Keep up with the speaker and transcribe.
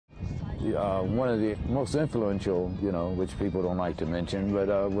one of the most influential, you know, which people don't like to mention, but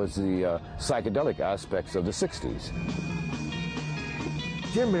was the psychedelic aspects of the 60s.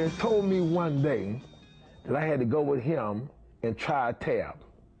 Jimmy told me one day that I had to go with him and try a tab.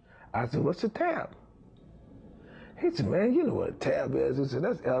 I said, what's a tab? He said, man, you know what a tab is. He said,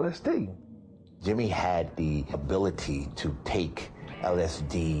 that's LSD. Jimmy had the ability to take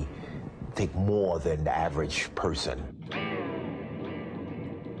LSD, take more than the average person.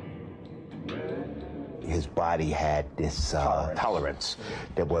 His body had this tolerance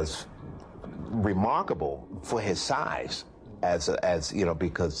that was remarkable for his size, as you know,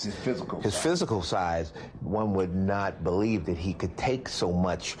 because his physical size, one would not believe that he could take so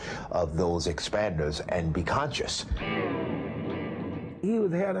much of those expanders and be conscious. He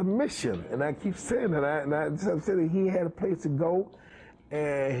had a mission, and I keep saying that, and I said that he had a place to go,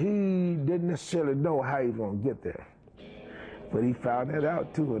 and he didn't necessarily know how he was going to get there. But he found that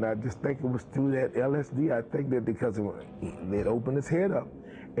out too, and I just think it was through that LSD. I think that because it opened his head up,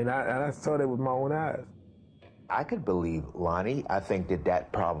 and I saw that with my own eyes. I could believe Lonnie. I think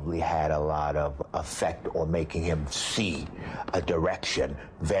that probably had a lot of effect on making him see a direction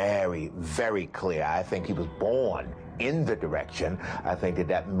very, very clear. I think he was born in the direction. I think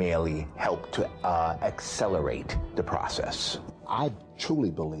that merely helped to accelerate the process. I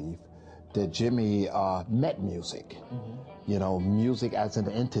truly believe that Jimmy met music. You know, music as an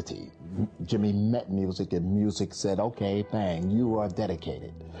entity. Jimmy met music, and music said, okay, bang, you are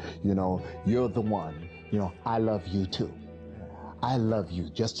dedicated. You know, you're the one. You know, I love you too. I love you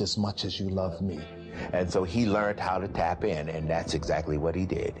just as much as you love me. And so he learned how to tap in, and that's exactly what he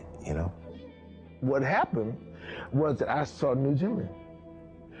did, you know. What happened was that I saw new Jimmy.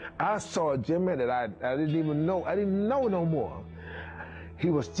 I saw Jimmy that I didn't even know. I didn't know no more. He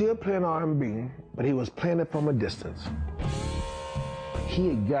was still playing R&B, but he was playing it from a distance. He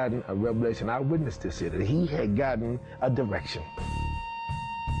had gotten a revelation. I witnessed this here, that he had gotten a direction.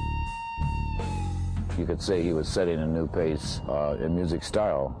 You could say he was setting a new pace in music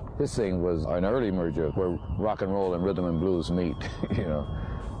style. This thing was an early merger where rock and roll and rhythm and blues meet, you know,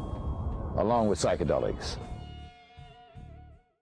 along with psychedelics.